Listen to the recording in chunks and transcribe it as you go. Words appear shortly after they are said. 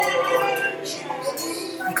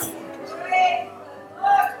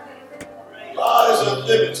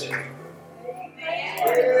unlimited.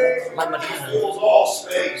 He fills all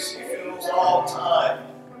space. He fills all time.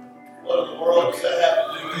 What in the world does that have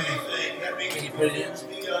to do with anything? That means He fills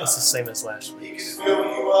me up. It's the same as last He week. can fill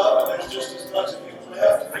you up, and there's just as much of you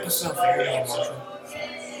left to I fill can smell somebody very else emotional. up.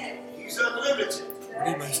 He's unlimited. What are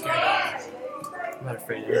you most scared of? I'm not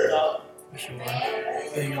afraid of You're it. not. Yes, you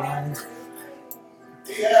are. Being alone.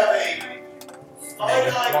 We have a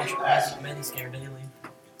finite capacity. Many scared daily.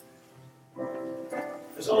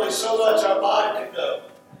 There's only so much our body can know.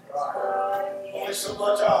 Only so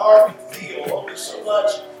much our heart can feel. Only so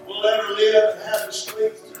much we'll ever live and have the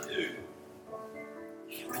strength to do.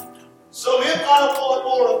 So if I want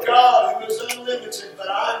more of God, who is unlimited, but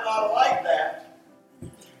I'm not like that,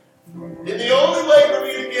 then the only way for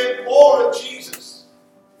me to get more of Jesus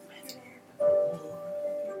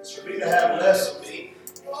is for me to have less of me.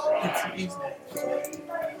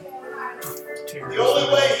 The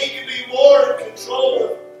only way He can be more in control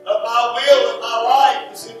of my will and my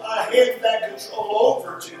life is if I hand that control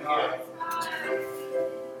over to Him.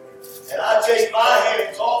 And I take my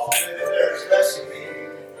hands off of it and there's less of me.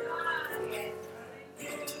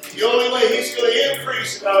 The only way He's going to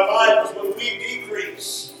increase in our life is when we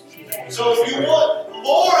decrease. So if you want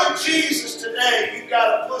more of Jesus today, you've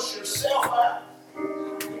got to push yourself out.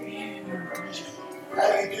 How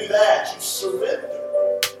do you do that? You surrender.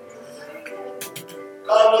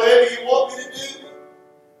 God, whatever you want me to do,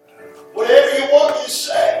 whatever you want me to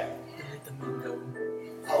say,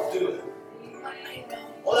 I'll do it.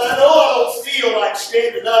 Well, I know I don't feel like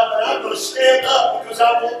standing up, but I'm going to stand up because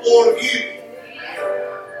I want more of you.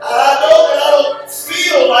 I know that I don't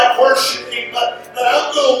feel like worshiping, but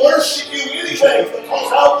I'm going to worship you anyway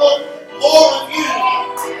because I want more of you.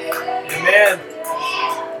 Amen.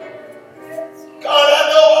 God, I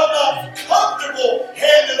know I'm not comfortable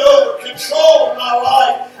handing over control of my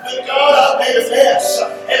life, but God, I've made a mess,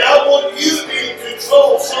 and I want you to be in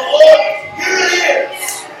control. So, Lord, here it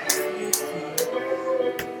is.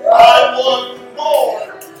 I want more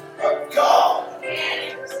of God.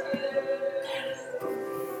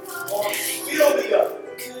 Lord, fill me up.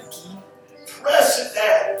 Press it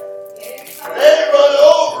down. Let it run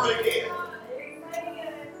over again.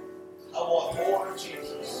 I want more of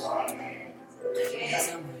Jesus.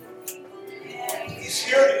 He's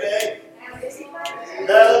here today.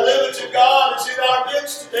 That unlimited God is in our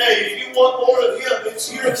midst today. If you want more of Him, it's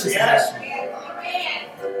here to ask me.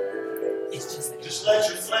 Just let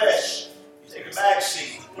your flesh take a back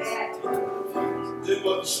seat. Do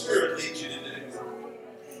what the Spirit leads you to do.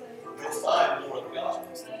 You'll find more of God.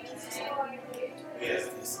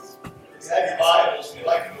 Yes. If you have your Bibles, if you'd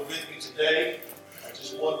like to go with me today,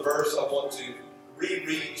 just one verse I want to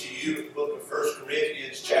reread to you in the book of 1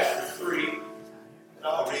 Corinthians chapter 3. And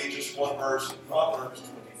I'll read just one verse in Proverbs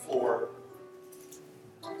 24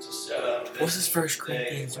 to set up. What's this 1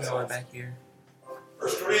 Corinthians all back here? 1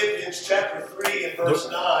 Corinthians chapter 3 and verse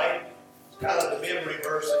 9. It's kind of the memory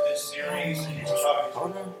verse of this series. Oh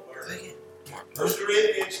no. 1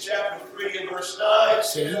 Corinthians chapter 3 and verse 9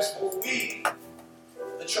 says, "For we,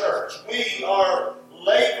 the church, we are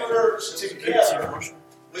laborers together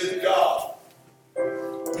with God.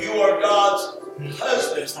 You are God's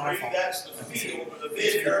husbandry." That's the field or the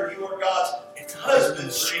vineyard. You are God's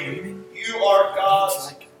husbandry. You are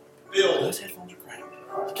God's building. Those headphones are cracked.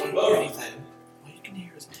 You can't hear anything. All you can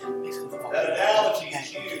hear is basically the That analogy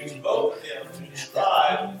is used, both of them, to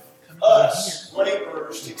describe us,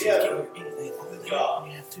 laborers together with God.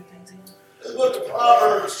 You have two things in. The book of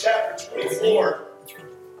Proverbs, chapter 24,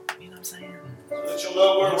 You know what I'm saying? so that you'll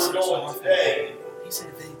know where we're going today. He said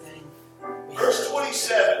if anything. Verse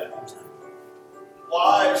 27,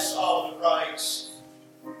 wise Solomon writes,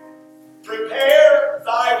 "Prepare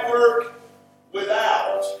thy work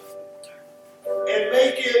without, and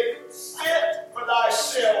make it fit for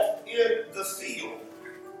thyself in the field.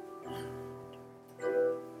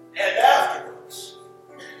 And afterwards,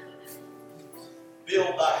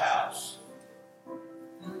 build thy house."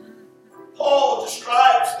 Paul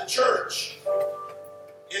describes the church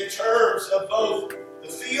in terms of both the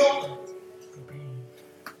field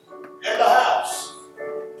and the house.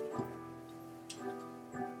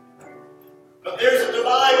 But there's a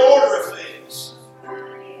divine order of things.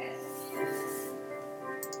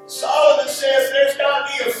 Solomon says there's got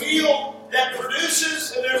to be a field that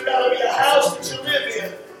produces and there's got to be a house that you live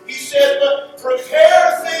in. He said, but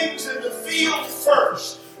prepare things in the field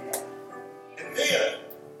first, and then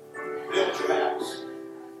build your house.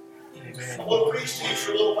 I want to preach to you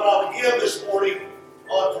for a little while again this morning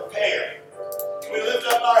on prepare. Can we lift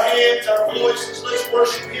up our hands, our voices, let's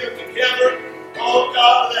worship Him together. Oh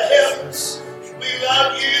God of the heavens, we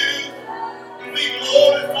love you, we glorify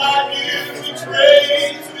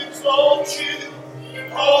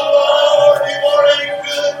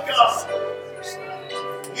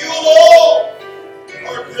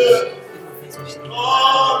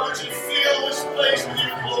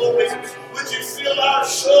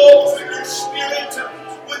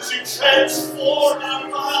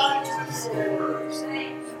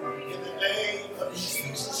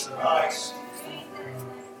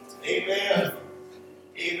Amen.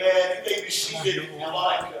 Amen. You may be seated if you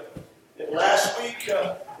like. And last week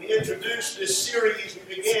we introduced this series.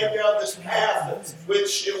 We began down this path,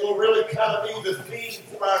 which it will really kind of be the theme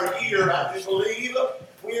for our year, I do believe.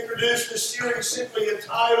 We introduced this series simply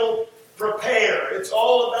entitled Prepare. It's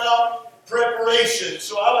all about preparation.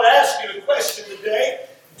 So I would ask you a question today.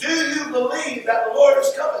 Do you believe that the Lord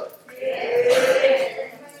is coming?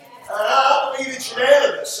 I believe it's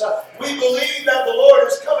unanimous. We believe that the Lord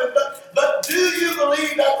is coming, but do you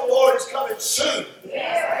believe that the Lord is coming soon? Do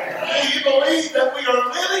you believe that we are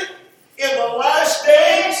living in the last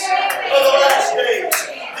days of the last days?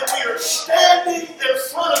 That we are standing in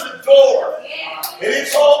front of the door. And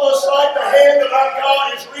it's almost like the hand of our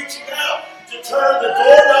God is reaching out to turn the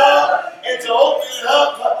doorknob and to open it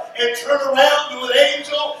up and turn around to an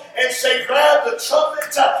angel and say, grab the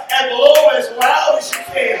trumpet and blow as loud as you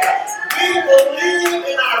can. We believe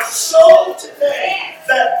in our soul today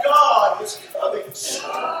that God is coming soon.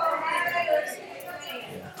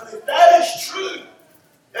 But if that is true,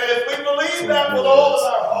 and if we believe that with all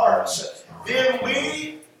of our hearts, then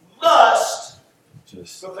we must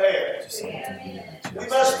prepare. We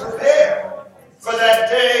must prepare for that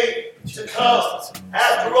day to come.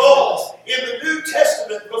 After all, in the New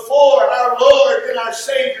Testament, before our Lord and our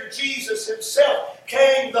Savior Jesus Himself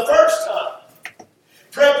came the first time,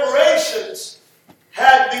 preparations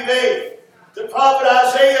had to be made. The prophet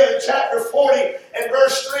Isaiah in chapter 40 and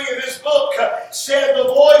verse 3 of his book said, the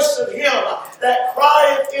voice of him that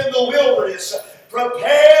crieth in the wilderness,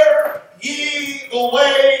 prepare ye the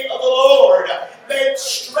way of the Lord, make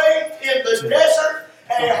straight in the desert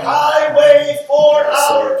a highway for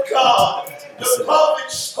our God. The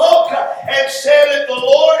prophet spoke and said, if the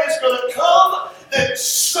Lord is going to come, then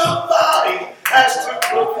somebody has to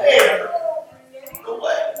prepare the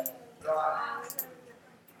way.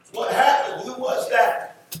 What happened? Who was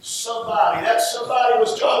that somebody? That somebody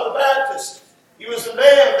was John the Baptist. He was the man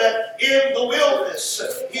that in the wilderness,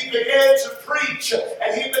 he began to preach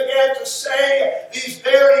and he began to say these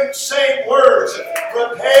very same words.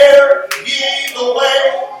 Prepare ye the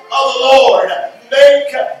way of the Lord.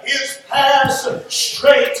 Make his paths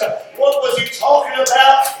straight. What was he talking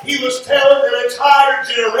about? He was telling an entire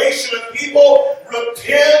generation of people,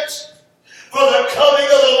 repent, for the coming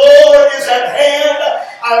of the Lord is at hand.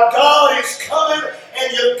 Our God is coming,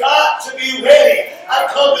 and you've got to be ready. I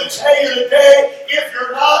come to tell you today, if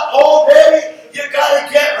you're not already, you've got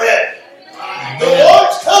to get ready. The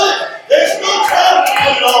Lord's coming. There's no time to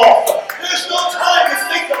put it off. There's no time to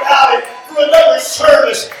think about it for another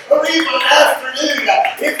service or even an afternoon.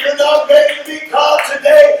 If you're not ready to meet God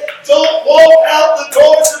today, don't walk out the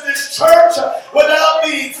doors of this church without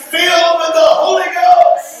being filled with the Holy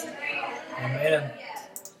Ghost. Amen.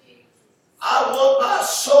 I want my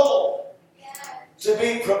soul to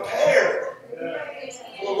be prepared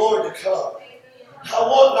for the Lord to come. I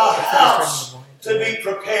want my house to be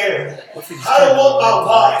prepared. I don't want my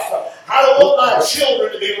wife. I don't want my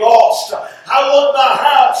children to be lost. I want my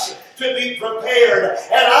house to be prepared.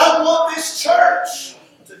 And I want this church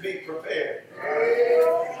to be prepared.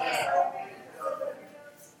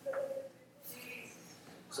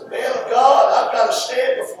 So, man of God, I've got to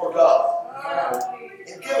stand before God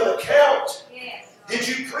and give an account. Did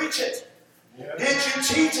you preach it? Did you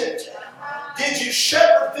teach it? Did you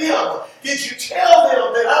shepherd them? Did you tell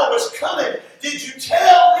them that I was coming? Did you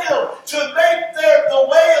tell them to make the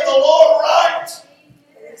way of the Lord right?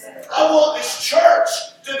 I want this church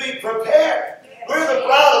to be prepared. We're the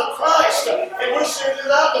bride of Christ, and we're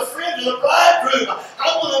sending out the friend of the bridegroom.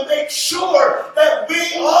 I want to make sure that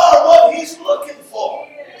we are what He's looking for.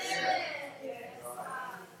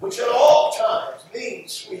 Which at all times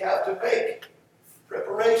means we have to make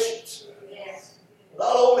preparations.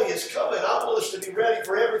 Not only is coming, I want us to be ready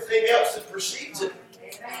for everything else that precedes it.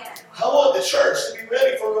 I want the church to be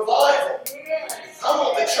ready for revival. I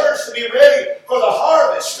want the church to be ready for the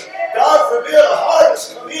harvest. God forbid a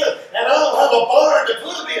harvest come in and I don't have a barn to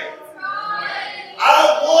put them in.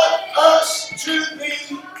 I want us to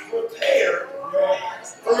be prepared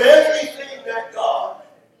for everything that God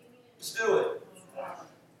is doing.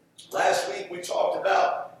 Last week we talked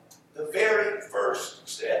about the very first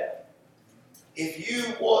step. If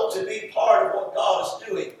you want to be part of what God is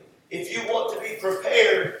doing, if you want to be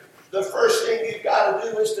prepared, the first thing you've got to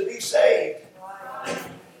do is to be saved.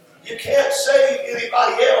 You can't save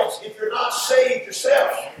anybody else if you're not saved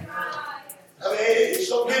yourself. I mean, it's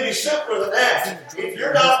so really simpler than that. If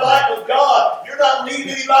you're not right with God, you're not needing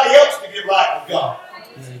anybody else to get right with God.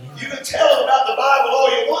 You can tell them about the Bible all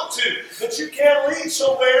you want to, but you can't lead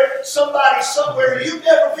somebody somewhere you've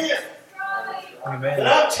never been. Amen. And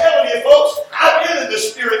I'm telling you, folks, I've been in the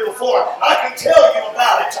Spirit before. I can tell you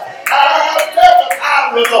about it. I felt the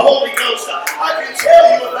power of the Holy Ghost. I can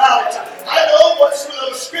tell you about it. I know what some of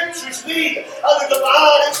those scriptures mean under the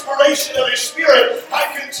divine inspiration of His Spirit. I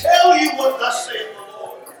can tell you what thus saith the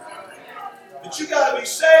Lord. But you got to be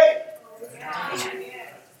saved.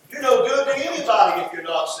 You're no good to anybody if you're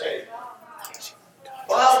not saved.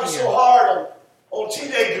 Why are we so hard on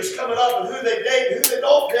teenagers coming up and who they date and who they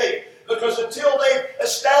don't date? Because until they've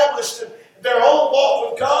established their own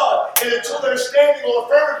walk with God, and until they're standing on a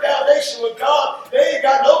firm foundation with God, they ain't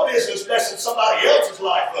got no business messing somebody else's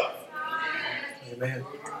life up. Amen.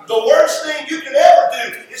 The worst thing you can ever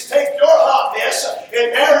do is take your hot mess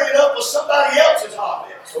and marry it up with somebody else's hot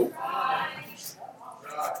mess. Oh.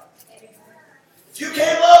 If you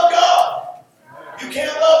can't love God, you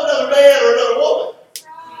can't love another man or another woman.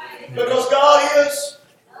 Because God is.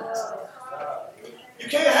 You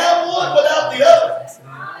can't have one without the other.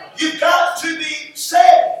 You've got to be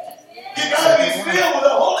saved. You've got to be filled with the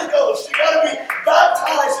Holy Ghost. You've got to be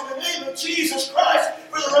baptized in the name of Jesus Christ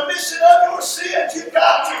for the remission of your sins. You've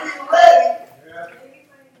got to be ready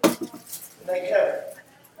to make heaven.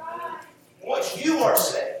 Once you are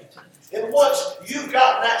saved, and once you've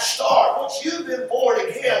gotten that start, once you've been born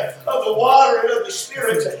again of the water and of the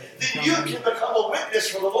Spirit, then you can become a witness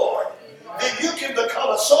for the Lord. Then you can become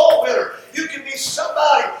a soul winner. You can be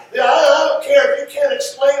somebody. I don't care if you can't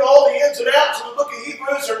explain all the ins and outs of the book of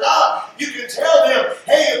Hebrews or not. You can tell them,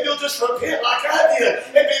 hey, if you'll just repent like I did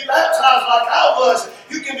and be baptized like I was,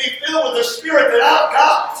 you can be filled with the Spirit that I've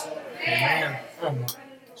got. Amen.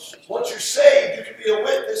 Once you're saved, you can be a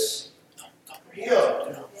witness for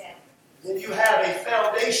Him. Then you have a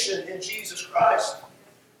foundation in Jesus Christ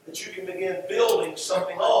that you can begin building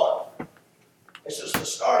something on. It's just a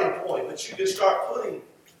starting point, but you can start putting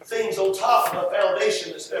things on top of a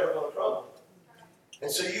foundation that's never going to crumble. And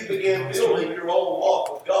so you begin building your own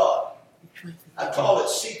walk with God. I call it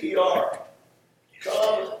CPR.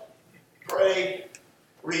 Come, pray,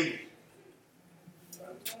 read.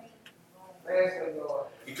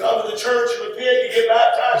 You come to the church and repent, you get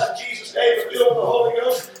baptized in Jesus' name and filled with the Holy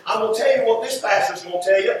Ghost. I'm going to tell you what this pastor's going to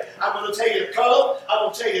tell you. I'm going to tell you to come, I'm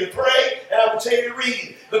going to tell you to pray, and I'm going to tell you to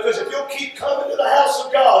read. Because if you'll keep coming to the house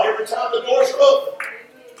of God every time the doors are open,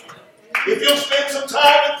 if you'll spend some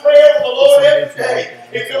time in prayer with the Lord every day,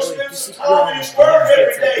 if you'll spend some time in His Word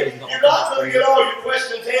every day, you're not going to get all your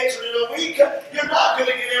questions answered in a week. You're not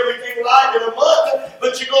going to get everything right in a month,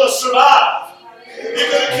 but you're going to survive.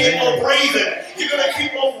 You're going to keep on breathing. You're going to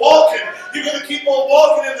keep on walking. You're going to keep on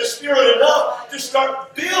walking in the Spirit enough to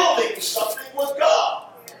start building something with God.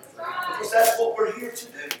 Because that's what we're here to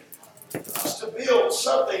do. Is to build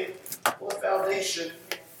something on a foundation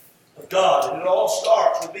of God. And it all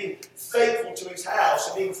starts with being faithful to His house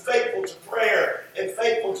and being faithful to prayer and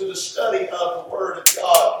faithful to the study of the Word of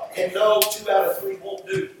God. And no, 2 out of 3 won't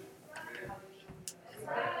do.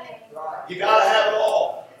 You got to have it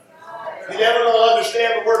all. You're never going to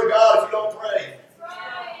understand the Word of God if you don't pray.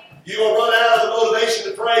 You're going to run out of the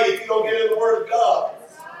motivation to pray if you don't get in the Word of God.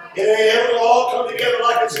 It ain't ever going to all come together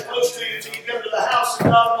like it's supposed to until you come to the house of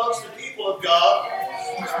God amongst the people of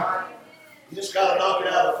God. You just got to knock it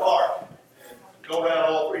out of the park. Go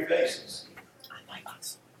around all 3 bases.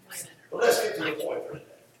 But let's get to the point for today.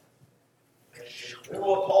 Remember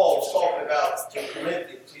what Paul was talking about in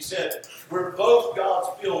Corinthians. He said, we're both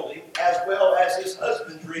God's building as well as His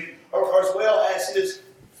husbandry, or as well as His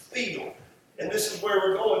field. And this is where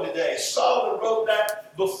we're going today. Solomon wrote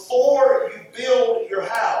that before you build your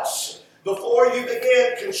house, before you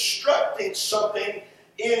begin constructing something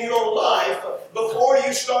in your life, before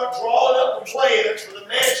you start drawing up the plans for the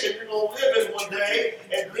mansion you're going to live in one day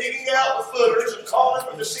and digging out the footers and calling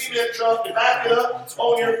for the cement truck to back it up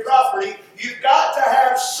on your property, you've got to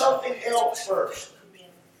have something else first.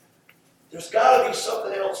 There's got to be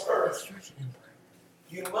something else first.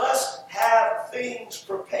 You must have things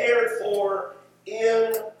prepared for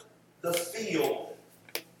in the field.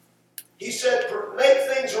 He said, make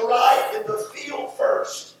things right in the field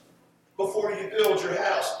first before you build your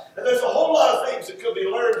house. And there's a whole lot of things that could be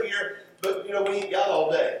learned here, but we ain't got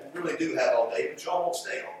all day. We really do have all day, but y'all won't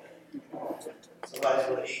stay all day. Somebody's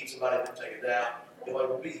going to eat, somebody's going to take it down. Nobody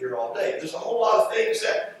will be here all day. There's a whole lot of things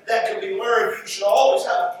that can be learned. You should always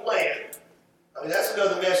have a plan. I mean, that's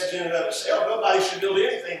another message in and of itself. Nobody should build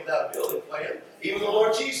anything without a building plan. Even the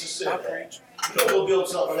Lord Jesus said that. You don't go build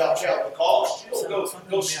something without counting the cost. You don't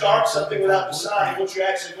go start something without deciding what you're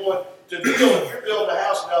actually going to build. If you're building a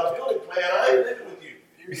house without a building plan, I ain't living with you.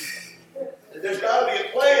 There's got to be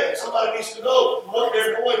a plan. Somebody needs to know what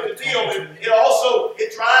they're going to deal with.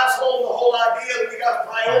 It drives home the whole idea that we got to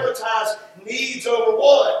prioritize needs over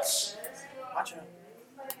wants. Watch out.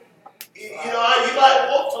 You might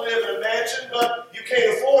want to live in a mansion, but you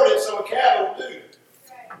can't afford it, so a cabin will do.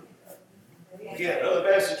 Again, another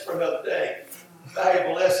message for another day.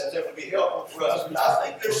 Valuable lessons that would be helpful for us. But I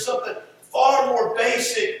think there's something far more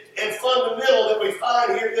basic and fundamental that we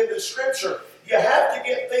find here in the Scripture. You have to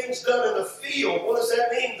get things done in the field. What does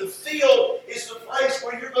that mean? The field is the place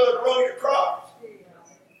where you're going to grow your crops.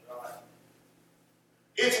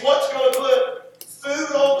 It's what's going to put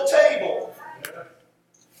food on the table.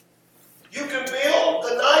 You can build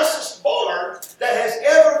the nicest barn that has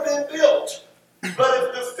ever been built, but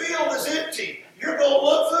if the field is empty, you're going to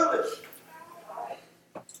look foolish.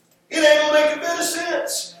 It ain't going to make a bit of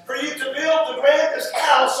sense for you to build the grandest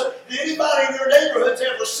house that anybody in your neighborhood's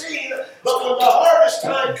ever seen, but when the harvest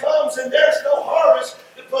time comes and there's no harvest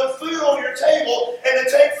to put food on your table and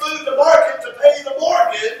to take food to market to pay the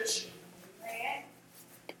mortgage,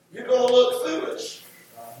 you're going to look foolish.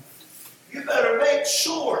 You better make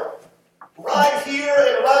sure right here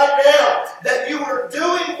and right now that you are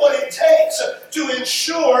doing what it takes to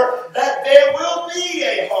ensure that there will be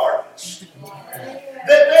a harvest.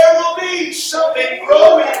 That there will be something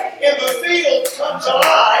growing in the field comes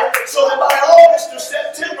alive so that by August or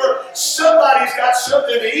September somebody's got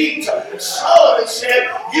something to eat. Solomon said,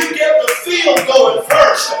 you get the field going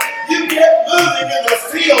first. You get moving in the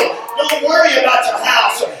field. Don't worry about your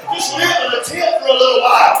house. Just live in a tent for a little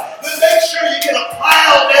while. But make sure you get a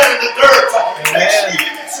plow down in the dirt. Make sure you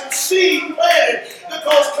get some seed planted,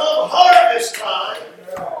 because come harvest time,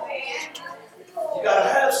 you got to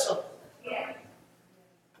have something.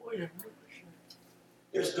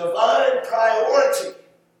 There's divine priority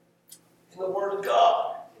in the Word of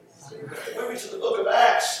God. Moving to the book of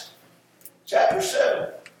Acts, chapter 7.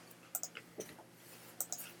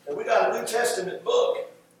 And we got a New Testament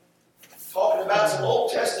book talking about some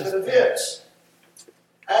Old Testament events.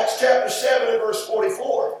 Acts chapter 7 and verse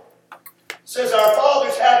 44. Says, our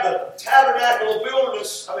fathers had the tabernacle of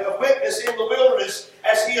witness in the wilderness,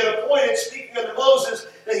 as he had appointed, speaking unto Moses,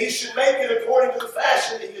 that he should make it according to the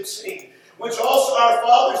fashion that he had seen. Which also our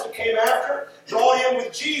fathers that came after brought in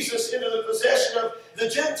with Jesus into the possession of the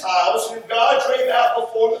Gentiles, whom God drave out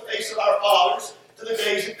before the face of our fathers to the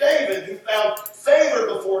days of David, who found favor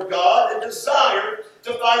before God and desired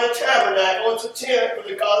to find a tabernacle and a tent for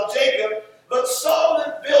the God of Jacob. But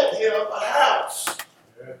Solomon built him a house.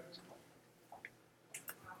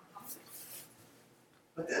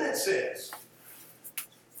 But then it says,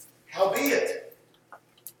 howbeit,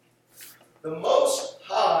 the Most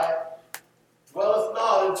High dwelleth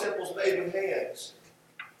not in temples made with hands.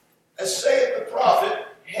 As saith the prophet,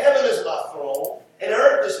 heaven is my throne, and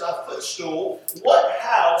earth is my footstool. What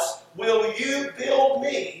house will you build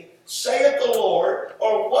me, saith the Lord,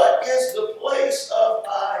 or what is the place of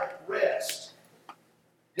my rest?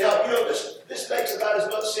 Now, this makes about as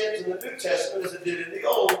much sense in the New Testament as it did in the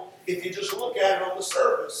Old, if you just look at it on the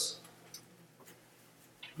surface.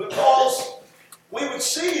 Because we would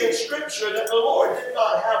see in Scripture that the Lord did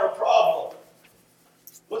not have a problem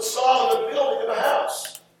with Solomon building him a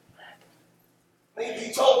house. I mean,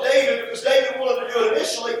 he told David, because David wanted to do it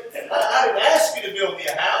initially, I didn't ask you to build me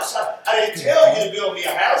a house. I didn't tell you to build me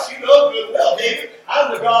a house. You know good and well, David,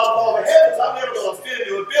 I'm the God of all the heavens. I'm never going to fit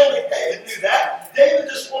into a building. David knew that. David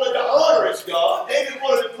just wanted to honor his God. David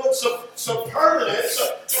wanted to put some permanence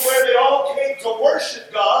to where they all came to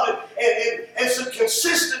worship God and some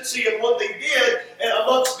consistency in what they did and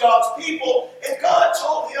amongst God's people. And God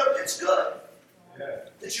told him, it's good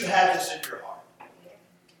that you have this in your heart.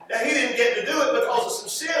 Now, he didn't get to do it because of some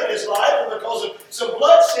sin in his life or because of some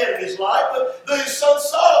bloodshed in his life, but his son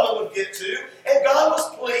Solomon would get to, and God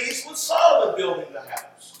was pleased with Solomon building the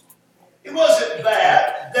house. It wasn't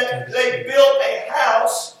bad that they built a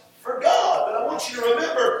house for God, but I want you to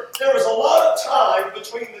remember there was a lot of time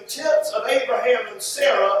between the tents of Abraham and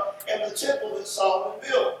Sarah and the temple that Solomon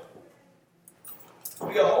built. There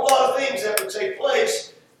would be a whole lot of things that would take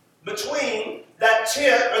place between that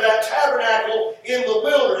tent or that tabernacle in the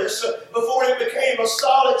wilderness before it became a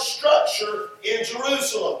solid structure in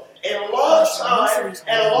Jerusalem. And a lot of time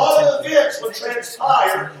and a lot of events would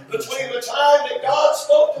transpire between the time that God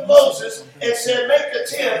spoke to Moses and said, make a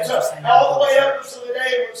tent, all the way up to the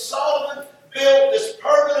day when Solomon built this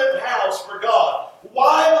permanent house for God.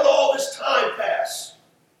 Why would all this time pass?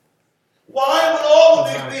 Why would all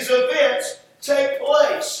of these events take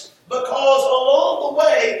place? Because along the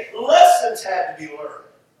way, lessons had to be learned.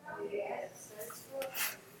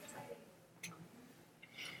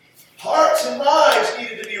 Hearts and minds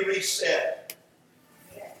needed to be reset.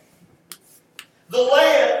 The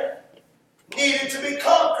land needed to be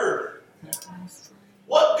conquered.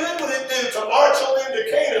 What good would it do to march on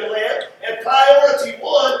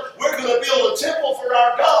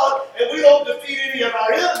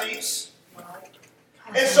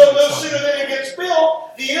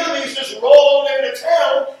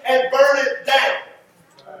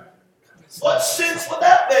What sense would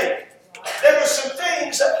that make? There were some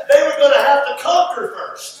things that they were going to have to conquer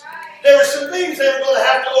first. There were some things they were going to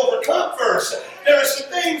have to overcome first. There were some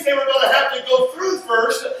things they were going to have to go through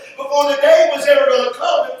first before the day was ever going to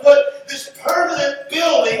come to put this permanent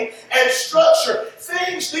building and structure.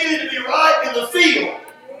 Things needed to be right in the field.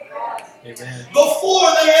 Amen. Before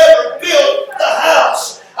they ever built the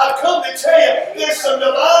house. I've come to tell you, there's some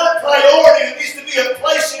divine priority that needs to be in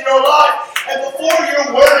place in your life. And before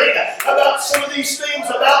you're worried about some of these things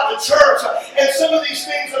about the church and some of these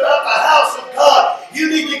things about the house of God, you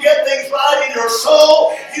need to get things right in your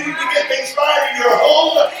soul. You need to get things right in your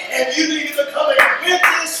home. And you need to become a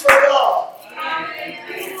witness for God.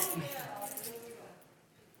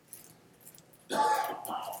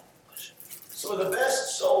 Some of the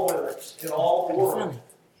best soul winners in all the world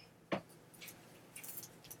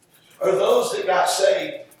are those that got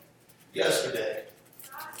saved yesterday.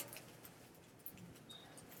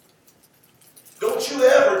 Don't you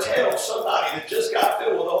ever tell somebody that just got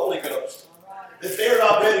filled with the Holy Ghost that they're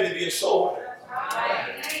not ready to be a soul winner.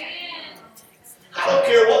 I don't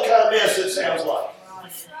care what kind of mess it sounds like.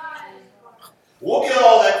 We'll get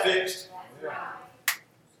all that fixed.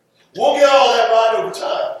 We'll get all that right over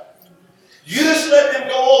time. You just let them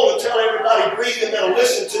go on and tell everybody breathing that'll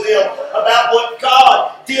listen to them about what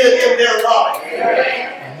God did in their life.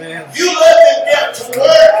 Amen. You let them get to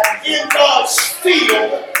work in God's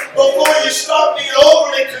field before you start being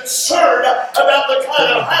overly concerned about the kind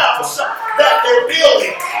of house that they're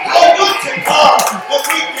building. How good to God that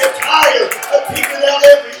we get tired of picking out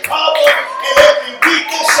every problem and every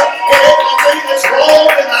weakness and everything that's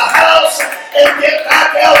wrong in the house and get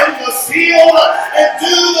back out in the field and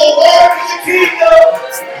do the work of the kingdom.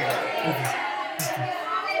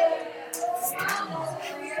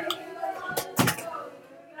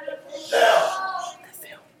 Now,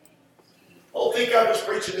 don't think I'm just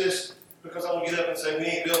preaching this because I want to get up and say we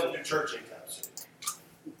ain't building a new church anytime soon.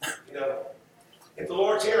 You know, if the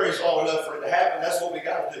Lord tarries long enough for it to happen, that's what we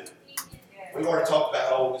got to do. We've already talked about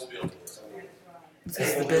how old this building is.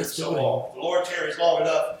 It's the best so long. If the Lord tarries long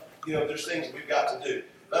enough, you know, there's things we've got to do.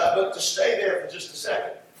 But to stay there for just a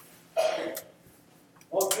second,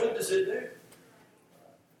 what good does it do?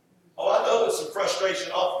 Oh, I know it's some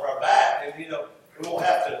frustration off of our back, and, you know, we won't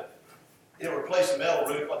have to, you know, replace a metal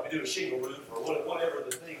roof like we do a shingle roof or whatever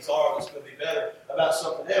the things are that's going to be better about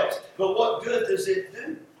something else. But what good does it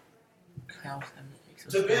do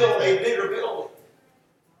to build a bigger building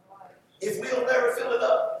if we'll never fill it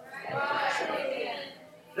up?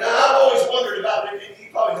 Now, I've always wondered about it, and you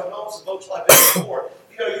probably have known some folks like that before.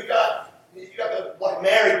 You know, you got the like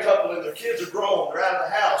married couple and their kids are grown, they're out of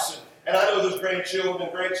the house, and I know there's grandchildren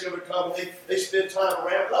come and they spend time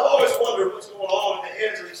around. But I've always wondered what's going on in the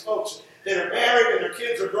heads of these folks that are married and their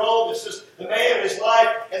kids are grown. It's just the man and his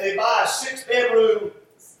wife, and they buy a 6-bedroom,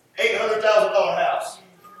 $800,000 house.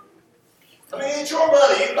 I mean, it's your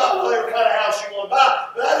money. You can buy whatever kind of house you want to buy.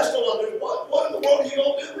 But I just don't know, what in the world are you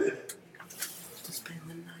going to do with it?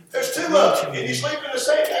 There's 2 of them, and you sleep in the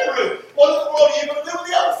same bedroom. What in the world are you going to do with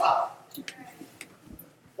the other 5?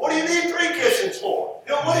 What do you need 3 kitchens for?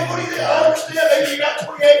 You know, what do you need? I understand maybe you got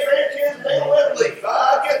 28 grandkids and they don't ever leave.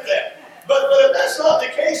 I get that. But if that's not the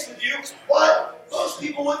case with you, why? Most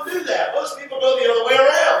people wouldn't do that. Most people go the other way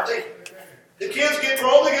around. The kids get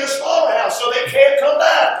grown, they get a smaller house, so they can't come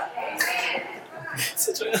back.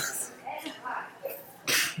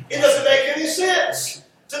 It doesn't make any sense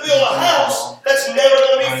to build a house that's never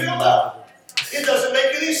going to be filled up. It doesn't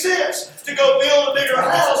make any sense to go build a bigger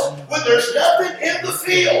house when there's nothing in the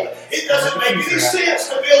field. It doesn't make any sense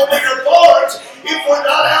to build bigger barns if we're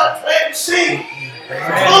not out planting seed.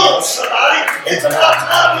 Come on, somebody. It's about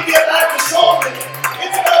time we get back to sowing.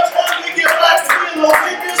 It's about time we get back to being a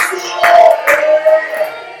witness to the Lord.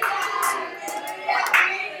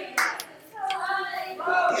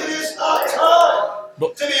 It is not time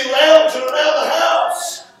to be lounging around the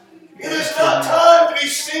house. It is not time to be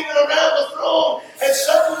singing around the throne and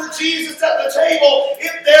supping with Jesus at the table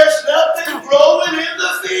if there's nothing growing in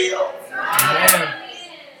the field. Amen.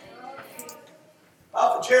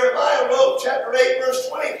 Prophet Jeremiah wrote, chapter 8, verse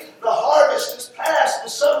 20, the harvest is past, the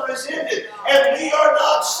summer is ended, and we are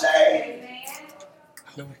not saved.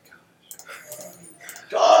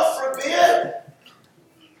 God forbid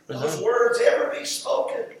those words ever be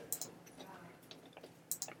spoken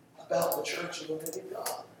about the church of the living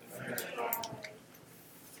God.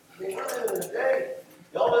 I mean, we're living in a day,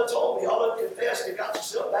 y'all have told me, y'all have confessed, and got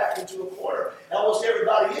yourself back into a corner. Almost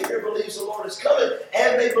everybody in here believes the Lord is coming,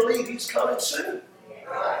 and they believe He's coming soon.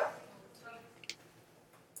 Right.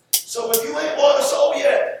 So if you ain't won a soul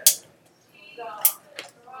yet,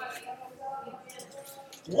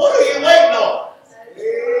 what are you waiting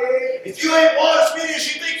If you ain't won as many as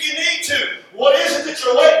you think you need to, what is it that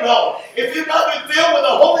you're waiting on? If you've not been filled with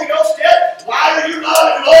the Holy Ghost yet, why are you not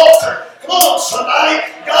at an altar? Come on, somebody.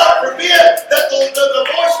 God forbid that the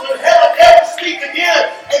voice from heaven ever speak again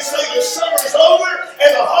and say the summer's over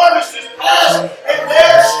and the harvest is past and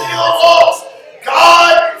they're still lost.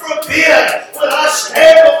 God forbid. When I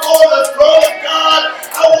stand before the throne of God,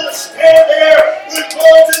 I want to stand there with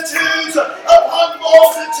multitudes upon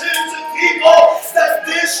multitudes of people that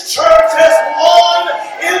this church has won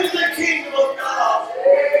into the kingdom of God.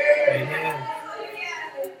 Amen.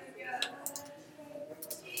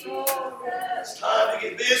 It's time to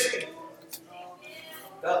get busy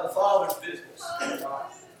about the Father's business.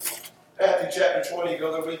 Matthew chapter 20,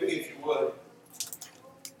 go there with me if you would.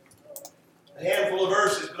 A handful of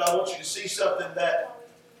verses, but I want you to see something that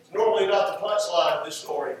is normally not the punchline of this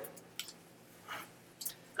story.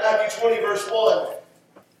 Matthew 20, verse 1.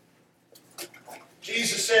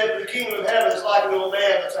 Jesus said, "The kingdom of heaven is like unto a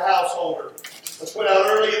man that's a householder, which went out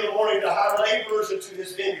early in the morning to hire laborers into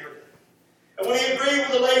his vineyard. And when he agreed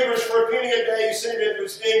with the laborers for a penny a day, he sent them into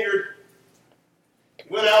his vineyard.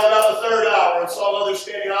 He went out about the third hour and saw others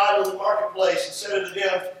standing idle in the marketplace and said unto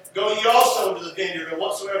them, Go ye also into the vineyard, and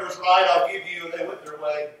whatsoever is right I'll give you. And they went their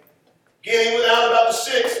way. Again he went out about the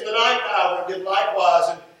 6th and the 9th hour and did likewise.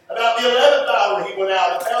 And about the 11th hour he went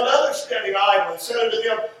out and found others standing idle and said unto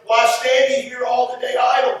them, Why stand ye here all the day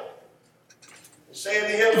idle? And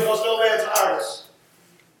saying to him, Because no man's hired us.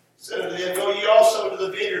 Said unto them, Go ye also into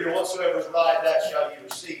the vineyard, and whatsoever is right, that shall ye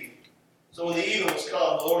receive. So when the even was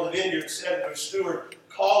come, the Lord of the vineyard said unto his steward,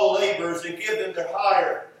 Call the laborers and give them their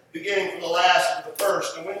hire, beginning from the last to the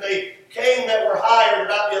first. And when they came that were hired,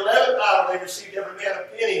 about the 11th hour they received every man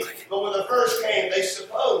a penny. But when the first came, they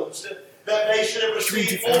supposed that they should have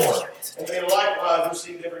received more. And they likewise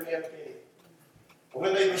received every man a penny. And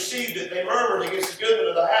when they received it, they murmured against the goodman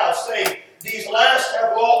of the house, saying, These last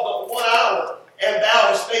have wrought but 1 hour, and thou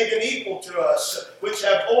hast made them equal to us, which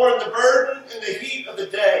have borne the burden and the heat of the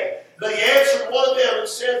day. But he answered one of them and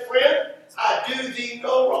said, Friend, I do thee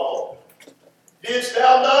no wrong. Didst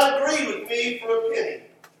thou not agree with me for a penny?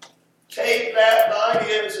 Take that thine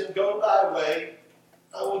is and go thy way.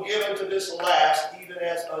 I will give unto this last, even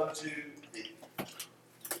as unto thee.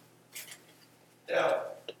 Now,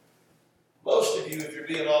 most of you, if you're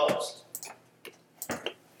being honest,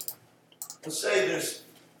 will say there's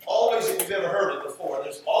always, if you've ever heard it before,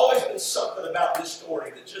 there's always been something about this story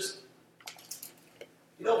that just,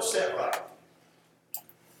 you don't set right.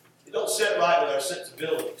 You don't set right with our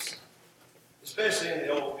sensibilities. Especially in the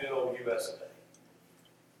old good old U.S. of A.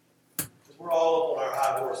 Because we're all up on our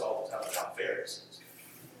high horse all the time about fairness.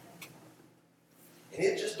 And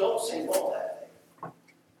it just don't seem all that way.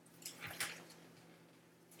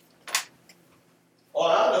 Oh,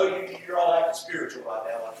 I know you're all acting spiritual right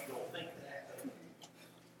now, like you don't think that.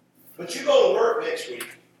 But you go to work next week,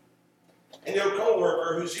 and your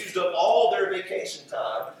coworker who's used up all their vacation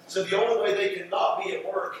time, so the only way they can not be at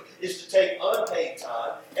work is to take unpaid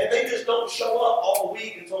time, and they just don't show up all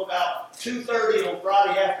week until about 2:30 on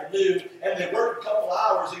Friday afternoon, and they work a couple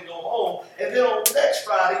hours and go home, and then on next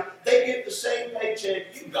Friday, they get the same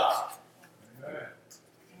paycheck you got. Amen.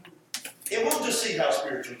 And we'll just see how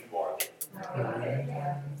spiritual you are.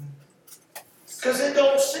 Because it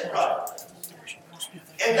don't sit right.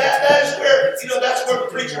 And that is where, that's where the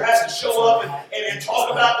preacher has to show up and talk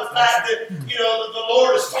about the fact that, the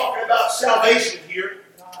Lord is talking about salvation here.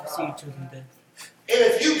 And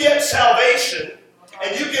if you get salvation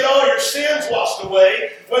and you get all your sins washed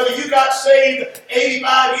away, whether you got saved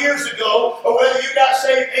 85 years ago or whether you got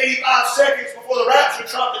saved 85 seconds before the rapture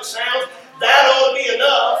trumpet sounds, that ought to be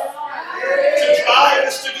enough to drive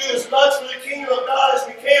us to do as much for the kingdom of God as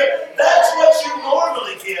we can. That's what you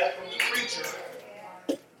normally get from the preacher.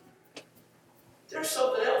 There's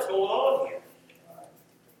something else going on here.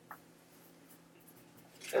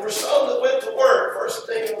 There were some that went to work first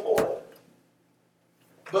thing in the morning.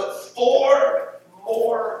 But 4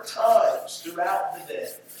 more times throughout the day,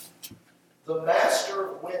 the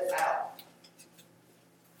master went out.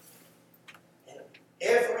 And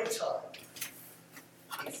every time,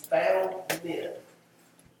 he found men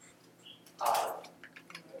idle,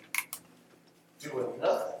 doing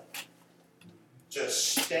nothing,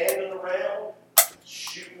 just standing around,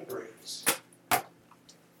 shooting the breeze.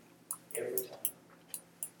 Every time.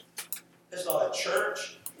 There's not a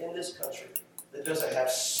church in this country that doesn't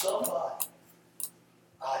have somebody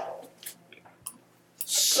idle.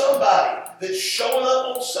 Somebody that's showing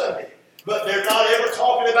up on Sunday, but they're not ever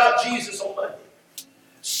talking about Jesus on Monday.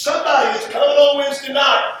 Somebody that's coming on Wednesday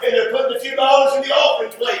night and they're putting a few dollars in the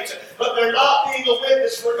offering plate, but they're not being a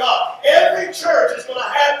witness for God. Every church is going to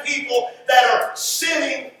have people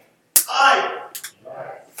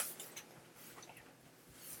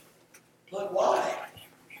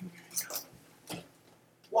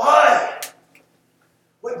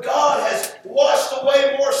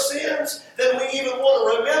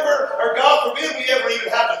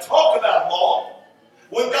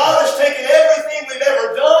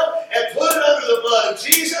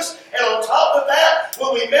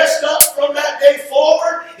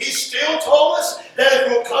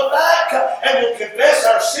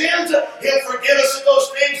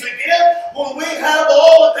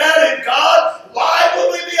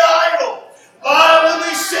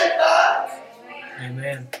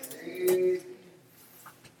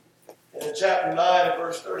in chapter 9 and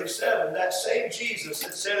verse 37, that same Jesus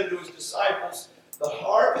had said unto his disciples, the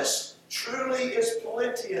harvest truly is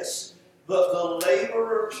plenteous, but the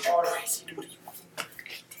laborers are few.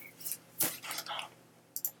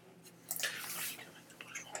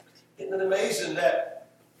 Isn't it amazing that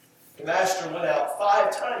the master went out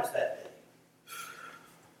 5 times that day?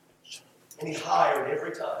 And he hired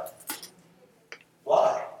every time.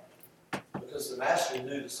 Why? Because the master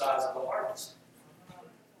knew the size of the harvest.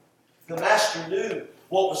 The master knew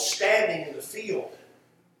what was standing in the field.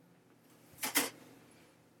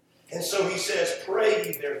 And so he says, pray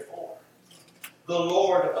ye therefore the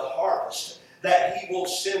Lord of the harvest, that he will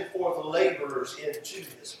send forth laborers into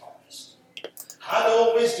his harvest. I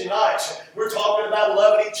know Wednesday nights we're talking about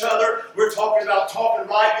loving each other. We're talking about talking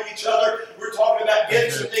right with each other. We're talking about getting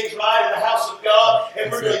some things right in the house of God,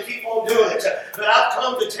 and we're going to keep on doing it. But I've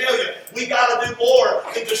come to tell you, we got to do more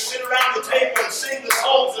than just sit around the table and sing the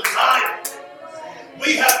songs of Zion.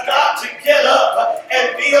 We have got to get up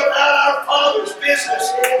and be about our Father's business.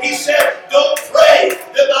 He said, don't pray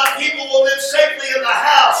that my people will live safely in the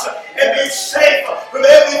house and be safe from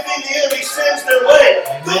everything the enemy sends their way.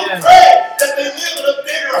 Don't pray that they live in a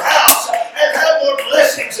bigger house and have more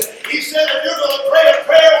blessings. He said, if you're going to pray a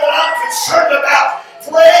prayer that I'm concerned about,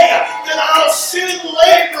 pray that I'll send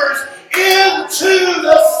laborers into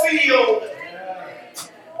the field.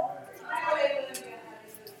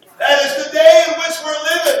 That is the day in which we're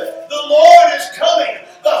living. The Lord is coming.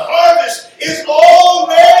 The harvest is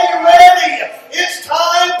already ready. It's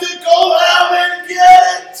time to go out and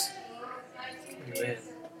get it. Amen.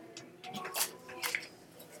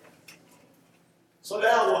 So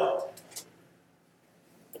now what?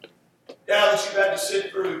 Now that you've had to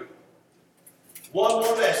sit through one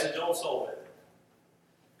more message on soul winning.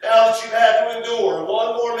 Now that you've had to endure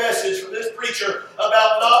one more message from this preacher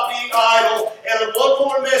about not being idle, and one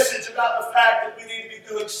more message about the fact that we need to be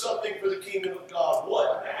doing something for the kingdom of God.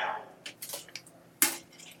 What now?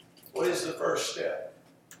 What is the first step?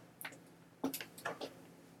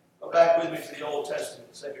 Go back with me to the Old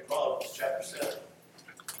Testament, 2 Chronicles chapter 7.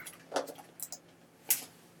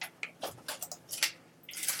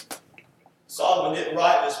 Solomon didn't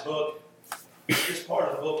write this book. This part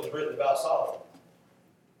of the book was written about Solomon.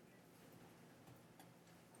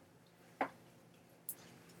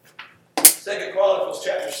 2 Chronicles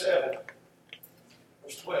chapter 7,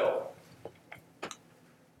 verse 12.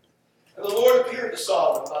 And the Lord appeared to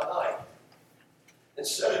Solomon by night, and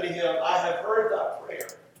said unto him, I have heard thy prayer,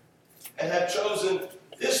 and have chosen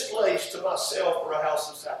this place to myself for a house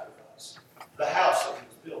of sacrifice. The house that he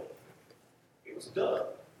was building. It was done.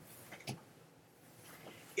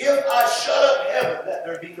 If I shut up heaven that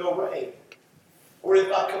there be no rain, or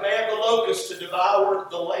if I command the locusts to devour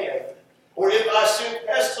the land, or if I send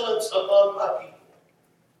pestilence among my people.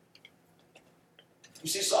 You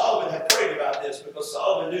see, Solomon had prayed about this because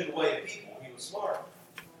Solomon knew the way of people. He was smart.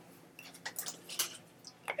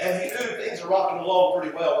 And he knew things are rocking along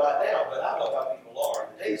pretty well right now, but I know how people are.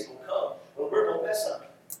 The days will come when we're going to mess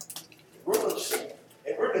up. We're going to sin.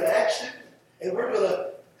 And we're going to act stupid. And we're going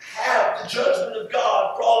to have the judgment of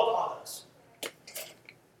God brought upon us. And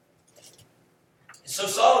so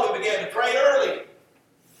Solomon began to pray early.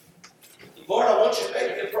 Lord, I want you to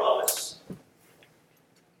make me a promise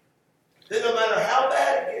that no matter how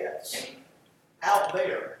bad it gets out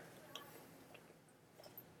there,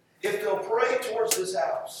 if they'll pray towards this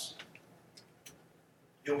house,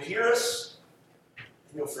 you'll hear us,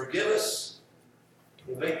 and you'll forgive us, and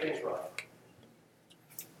you'll make things right.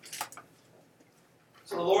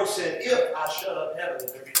 So the Lord said, if I shut up heaven,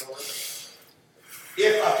 there be no rain.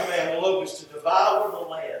 If I command the locusts to devour the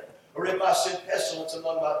land, or if I send pestilence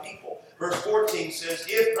among my people. Verse 14 says,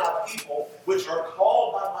 if my people, which are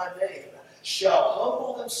called by my name, shall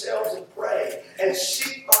humble themselves and pray, and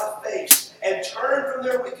seek my face, and turn from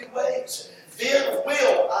their wicked ways, then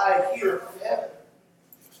will I hear from heaven,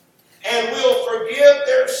 and will forgive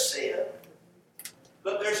their sin.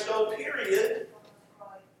 But there's no period.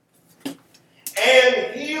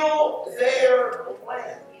 And heal their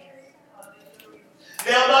land.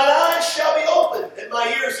 Now mine eyes shall be opened, and my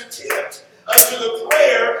ears attent unto the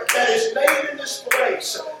prayer that is made in this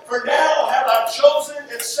place. For now have I chosen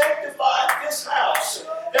and sanctified this house,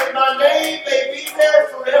 that my name may be there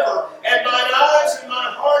forever, and mine eyes and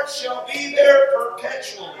my heart shall be there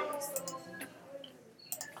perpetually.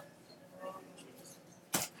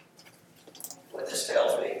 What this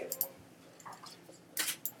tells me,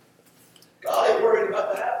 God ain't worried about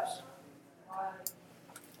the house.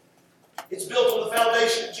 It's built on the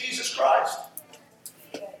foundation of Jesus Christ.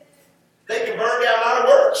 They can burn down our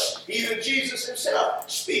works. Even Jesus himself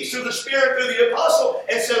speaks through the Spirit, through the apostle,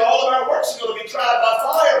 and said,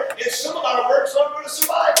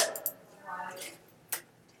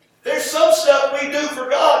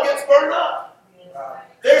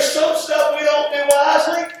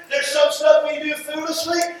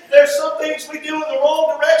 things we do in the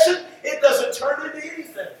wrong direction, it doesn't turn into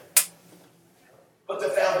anything. But the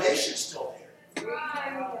foundation's still there.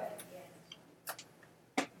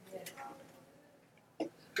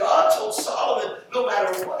 God told Solomon, no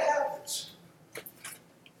matter what happens,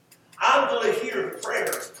 I'm going to hear the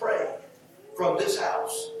prayers prayed from this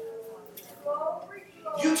house.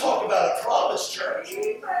 You talk about a promise, church.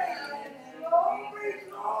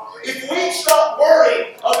 If we stop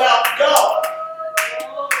worrying about God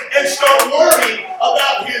and start worrying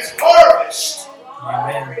about His harvest,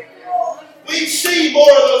 Amen. we see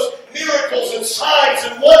more of those miracles and signs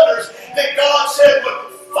and wonders that God said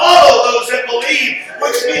would follow those that believe,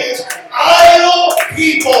 which means idle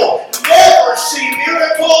people never see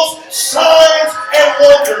miracles, signs, and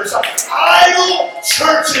wonders. Idle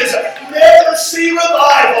churches never see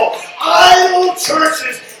revival. Idle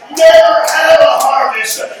churches never have a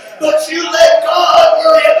harvest. But you let God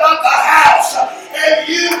worry about the house, and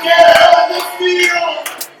you get out of the field.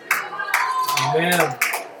 Amen.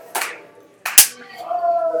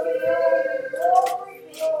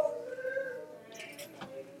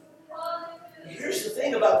 Here's the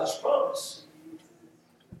thing about this promise.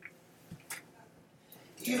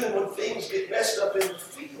 Even when things get messed up in the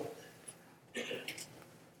field. I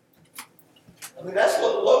mean, that's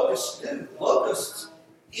what locusts do. Locusts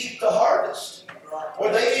eat the harvest.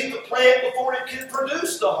 Or they eat the plant before it can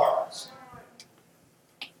produce the harvest.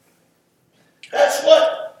 That's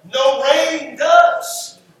what no rain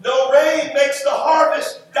does. No rain makes the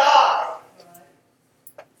harvest die.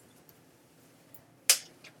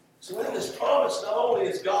 So in this promise, not only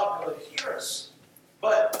is God going to hear us,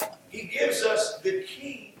 but He gives us the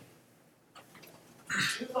key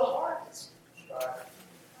to the harvest.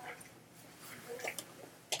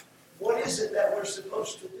 What is it that we're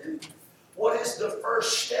supposed to do? What is the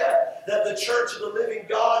first step that the Church of the Living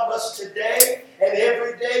God must today and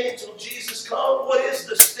every day until Jesus comes? What is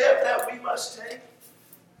the step that we must take?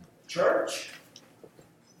 Church,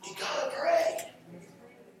 you got to pray.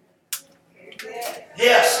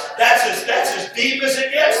 Yes, that's as deep as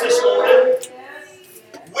it gets this morning.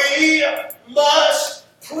 We must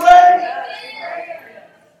pray.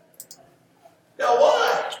 Now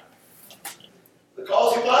why?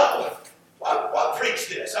 Because why preach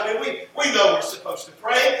this? I mean, we know we're supposed to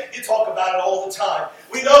pray. You talk about it all the time.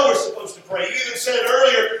 We know we're supposed to pray. You even said it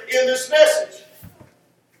earlier in this message.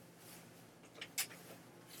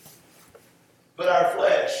 But our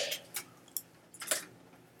flesh,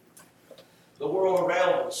 the world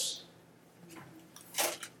around us,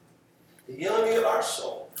 the enemy of our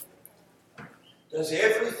soul, does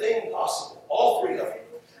everything possible, all three of them,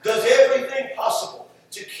 does everything possible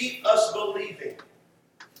to keep us believing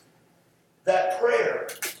that prayer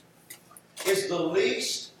is the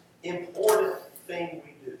least important thing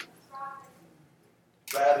we do,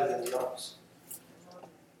 rather than the opposite.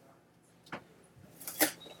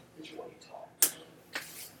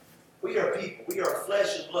 We are people. We are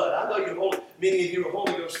flesh and blood. I know you're holy. Many of you are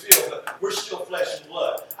Holy Ghost filled, but we're still flesh and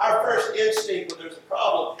blood. Our first instinct when there's a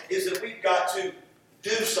problem is that we've got to do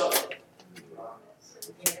something.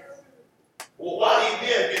 Well, why do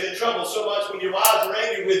you men get in trouble so much when your wives are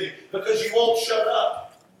angry with you? Because you won't shut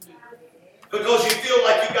up. Because you feel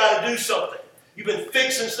like you've got to do something. You've been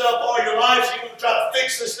fixing stuff all your life, so you're going to try to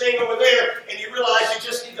fix this thing over there, and you realize you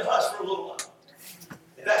just need to hush for a little while.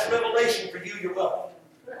 If that's revelation for you, you're welcome.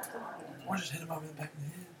 Or just hit him over the back of the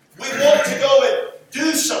head. We want to go and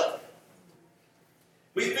do something.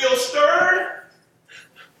 We feel stirred.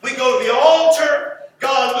 We go to the altar.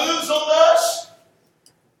 God moves on us.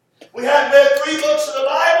 We haven't read 3 books of the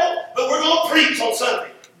Bible, but we're going to preach on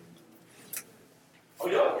Sunday. Oh,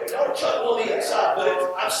 y'all are chuckling on the inside,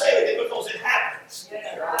 but I'm saying it because it happens.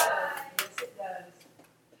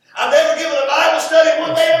 I've never given a Bible study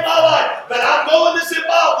one day in my life, but I'm going to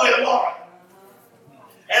Zimbabwe tomorrow.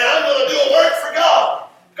 And I'm going to do a work for God.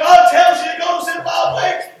 God tells you to go to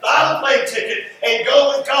Zimbabwe, buy the plane ticket, and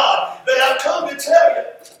go with God. But I've come to tell you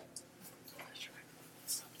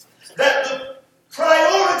that the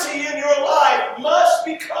priority in your life must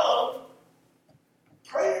become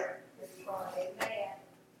prayer.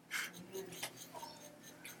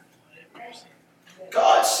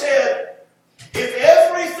 God said, if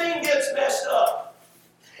everything gets messed up,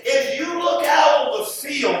 if you look out on the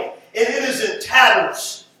field and it is in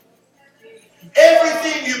tatters,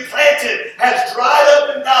 everything you planted has dried up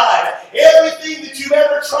and died. Everything that you've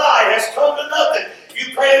ever tried has come to nothing.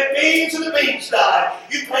 You planted beans and the beans died.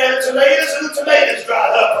 You planted tomatoes and the tomatoes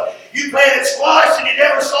dried up. You planted squash and you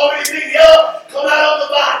never saw anything yellow come out on the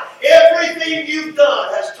vine. Everything you've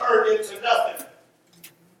done has turned into nothing.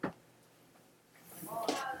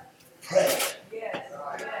 Pray.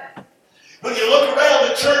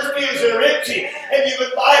 pews that are empty, and you've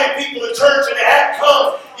invited people to church and they haven't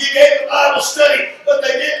come. You gave the Bible study, but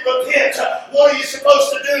they didn't repent. What are you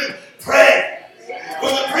supposed to do? Pray.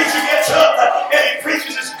 When the preacher gets up and he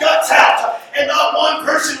preaches his guts out, and not one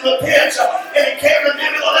person repents, and he can't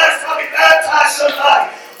remember the last time he baptized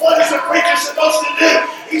somebody, what is the preacher supposed to do?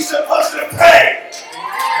 He's supposed to pray.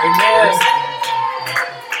 Amen.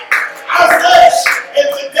 Our flesh and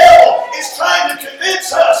the devil is trying to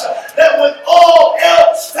convince us that when all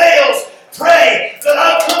else fails, pray. But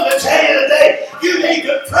I've come to tell you today, you need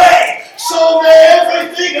to pray so that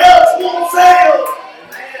everything else won't fail.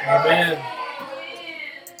 Amen.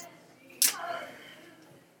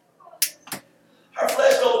 Our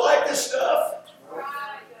flesh don't like this stuff.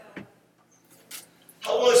 I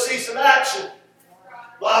want to see some action.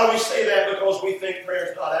 Why do we say that? Because we think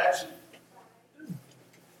prayer is not action.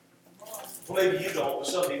 Well, maybe you don't, but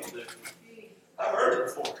some people do. I've heard it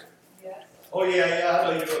before. Oh, yeah, I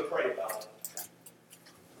know you're going to pray about it.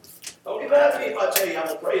 Don't get mad at me if I tell you I'm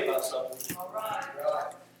going to pray about something. All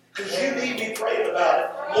right. Because you need me praying about it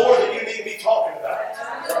more than you need me talking about it.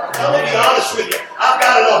 I'm going to be honest with you. I've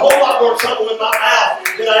got a whole lot more trouble in my mouth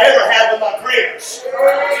than I ever have with my prayers.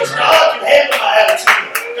 Because God can handle my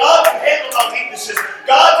attitude. God can handle my weaknesses.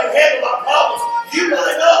 God can handle my problems. You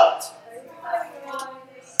might not.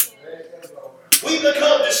 We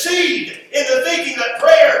become deceived into thinking that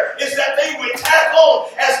prayer is that thing we tack on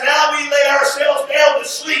as now we lay ourselves down to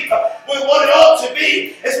sleep. When what it ought to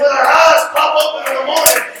be is when our eyes pop open in the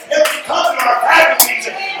morning and we come to our faculties,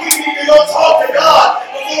 we need to go talk to God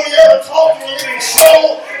before we ever talk to a living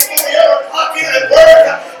soul, before we ever clock in at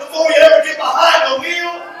work, before we ever get behind the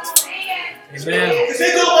wheel. Amen. Because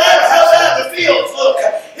it don't matter how bad the fields look.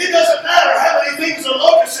 It doesn't matter how many things the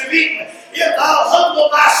locusts have eaten. If I'll humble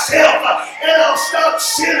myself and I'll stop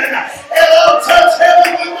sinning and I'll touch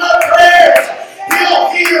heaven with my prayers, He'll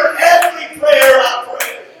hear every prayer I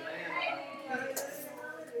pray.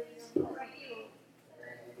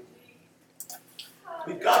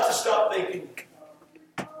 We've got to stop thinking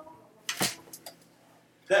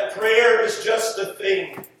that prayer is just a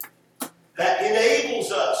thing that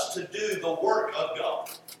enables us to do the work of God.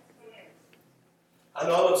 I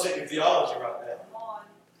know I'm upsetting your theology right now.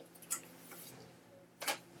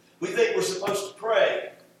 We think we're supposed to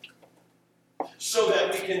pray so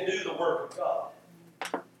that we can do the work of God.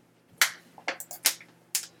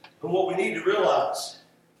 And what we need to realize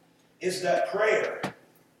is that prayer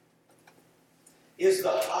is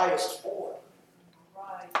the highest form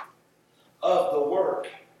of the work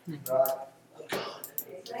of God.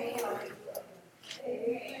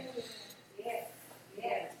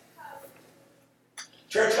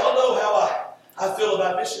 Church, y'all know how I feel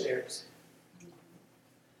about missionaries.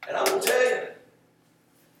 And I'm going to tell you,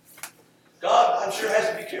 God, I'm sure, has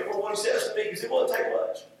to be careful what He says to me because it won't take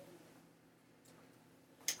much.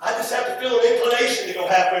 I just have to feel an inclination to go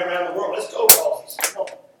halfway around the world. Let's go, Rosie's. Come on.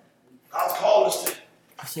 God's called us to.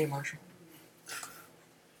 I see Marshall.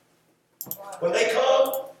 When they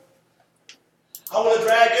come, I want to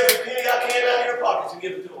drag every penny I can out of your pockets and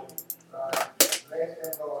give it to them.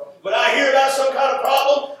 When I hear about some kind of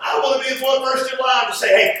problem, I want to be the one first in line to say,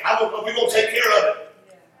 hey, we're going to take care of it.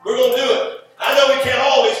 We're going to do it. I know we can't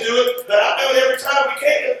always do it, but I do it every time we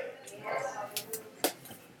can.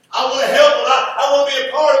 I want to help them. I want to be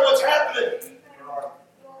a part of what's happening.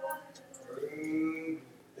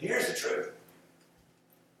 But here's the truth.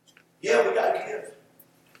 Yeah, we got to give.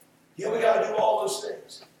 Yeah, we got to do all those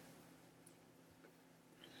things.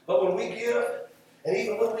 But when we give, and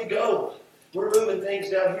even when we go, we're moving things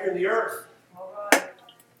down here in the earth.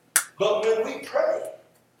 But when we pray,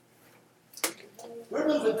 we're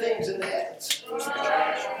moving things in the heavens.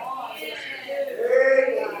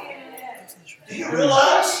 Do you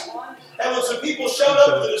realize that when some people showed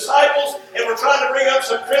up to the disciples and were trying to bring up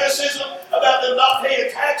some criticism about them not paying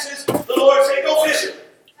taxes, the Lord said, go fishing.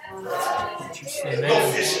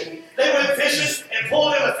 Go fishing. They went fishing and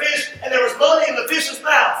pulled in a fish, and there was money in the fish's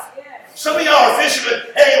mouth. Some of y'all are fishermen.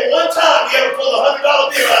 Hey, at one time you ever pulled a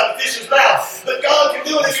 $100 bill out of the fish's mouth. But God can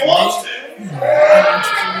do it if He wants to.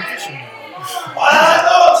 I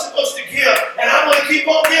know I'm supposed to give, and I'm going to keep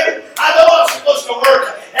on giving. I know I'm supposed to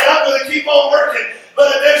work, and I'm going to keep on working.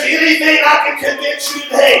 But if there's anything I can convince you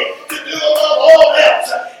today to do above all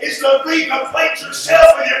else, is to reacquaint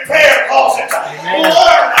yourself with your prayer closet.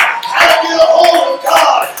 Learn how to get a hold of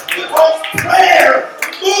God, because prayer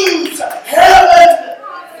moves heaven.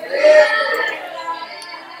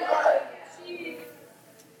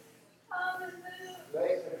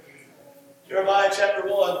 Jeremiah chapter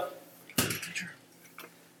 1.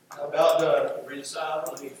 I'm about done. Read a sigh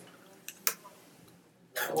of relief.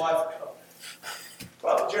 My wife will come.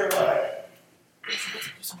 Prophet Jeremiah.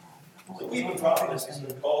 The weeping prophet is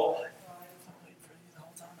called.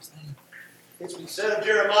 It's been said of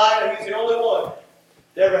Jeremiah, he's the only one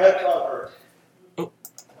that ever had convert.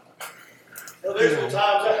 Now, there's been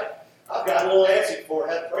times I've got a little antsy for it,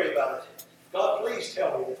 I had to pray about it. God, please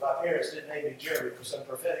tell me that my parents didn't name me Jeremy for some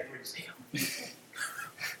prophetic reason.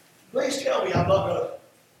 Please tell me I'm not going to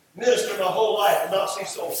minister my whole life and not see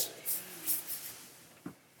souls.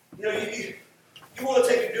 You know, you want to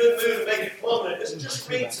take a good mood and make it plummet. Just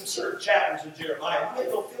read some certain chapters of Jeremiah. You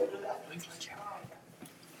ain't going to feel good that way.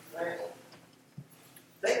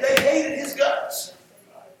 They hated his guts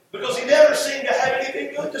because he never seemed to have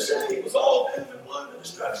anything good to say. It was all doom and gloom and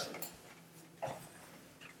destruction.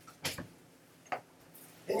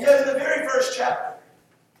 And yet in the very first chapter,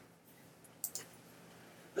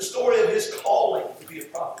 the story of his calling to be a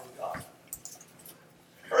prophet of God.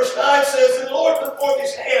 Verse 9 says, "And the Lord put forth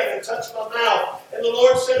his hand and touched my mouth. And the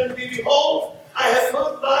Lord said unto me, Behold, I have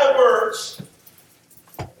put my words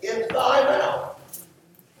in thy mouth.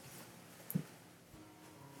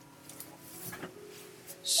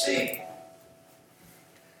 See,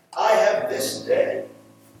 I have this day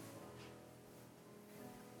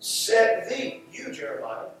set thee," you,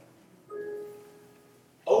 Jeremiah,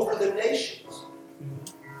 "over the nations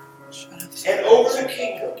and over the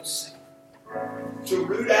kingdoms, to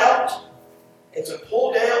root out and to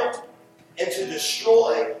pull down and to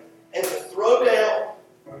destroy and to throw down,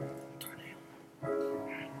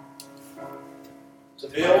 to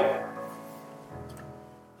build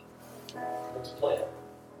and to plant."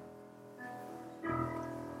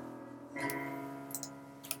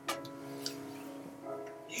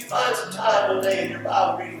 You find some time one day in your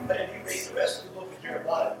Bible reading plan, you read the rest of the book of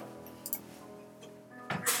Jeremiah.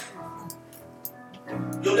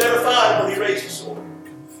 You'll never find where he raised his sword.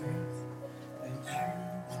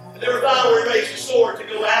 You'll never find where he raised his sword to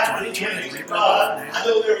go after the enemies of God. I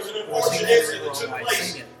know there was an unfortunate incident that took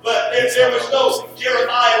place, but there was no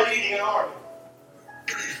Jeremiah leading an army.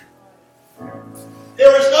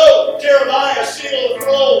 There was no Jeremiah sitting on the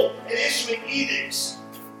throne and issuing edicts.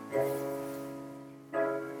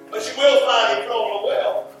 But you will find him thrown a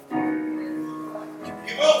well.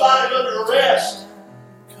 You will find him under arrest.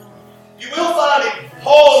 You will find him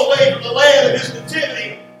hauled away from the land of his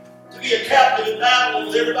nativity to be a captive in battle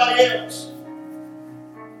with everybody else.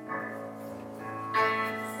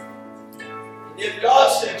 And if God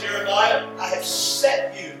said, "Jeremiah, I have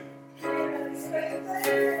set you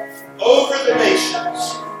over the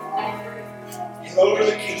nations and over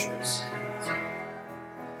the kingdoms."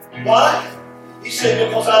 Why? He said,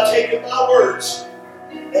 "Because I've taken my words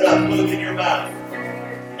and I've put them in your mouth."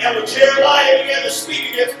 And when Jeremiah began to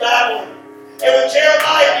speak against Babylon, and when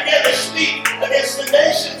Jeremiah began to speak against the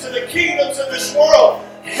nations and the kingdoms of this world,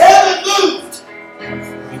 heaven moved.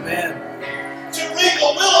 Amen. To bring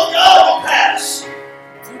the will of God to pass.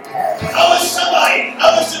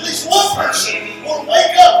 I was at least one person who will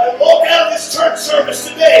wake up and walk out of this church service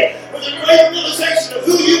today with a great realization of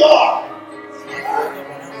who you are.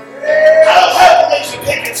 I don't have the things to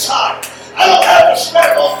pick inside. I don't have to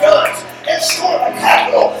strap on guns and storm the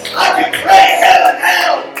Capitol. I can pray heaven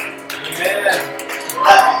down. Amen.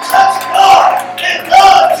 I can touch God, and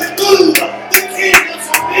God can move the kingdoms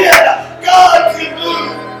of men. God can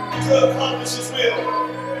move to accomplish His will.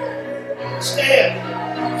 Stand.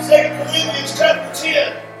 2 Corinthians chapter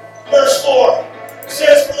 10, verse 4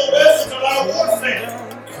 says, "For the weapons of our warfare,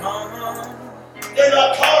 they're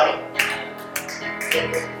not carnal."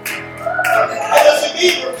 It doesn't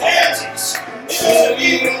mean repentance. It doesn't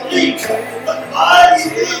mean relief. But mighty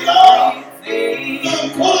through God, through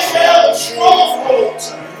pulling down of strongholds,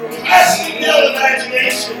 casting down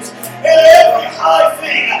imaginations, and every high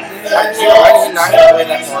thing that exalts itself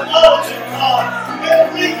against the knowledge of God,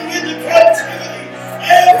 and bringing into captivity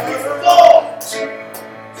every thought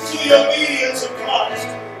to the obedience of Christ.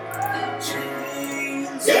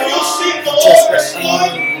 If you'll seek the Lord this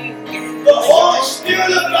morning, the Holy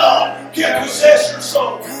Spirit of God can possess your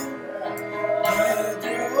soul.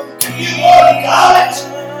 You already got it.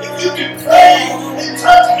 If you can pray and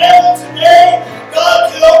touch heaven today,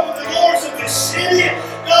 God can open the doors of this city.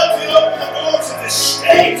 God can open the doors of this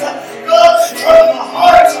state. God can turn the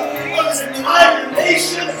hearts of an entire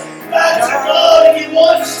nation back to God if He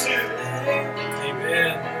wants to.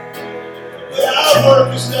 Amen. But our work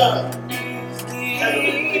is done.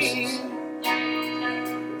 Heavenly places.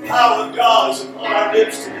 The power of God is upon our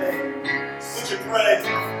lips today. Would you pray?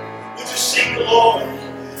 Would you seek the Lord?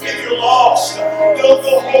 If you're lost, don't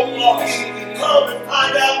go home lost. Come and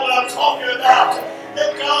find out what I'm talking about.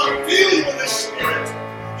 Let God fill you with His Spirit.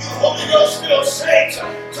 You Holy Ghost filled saints,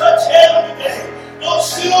 touch heaven today. Don't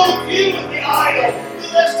you with the idol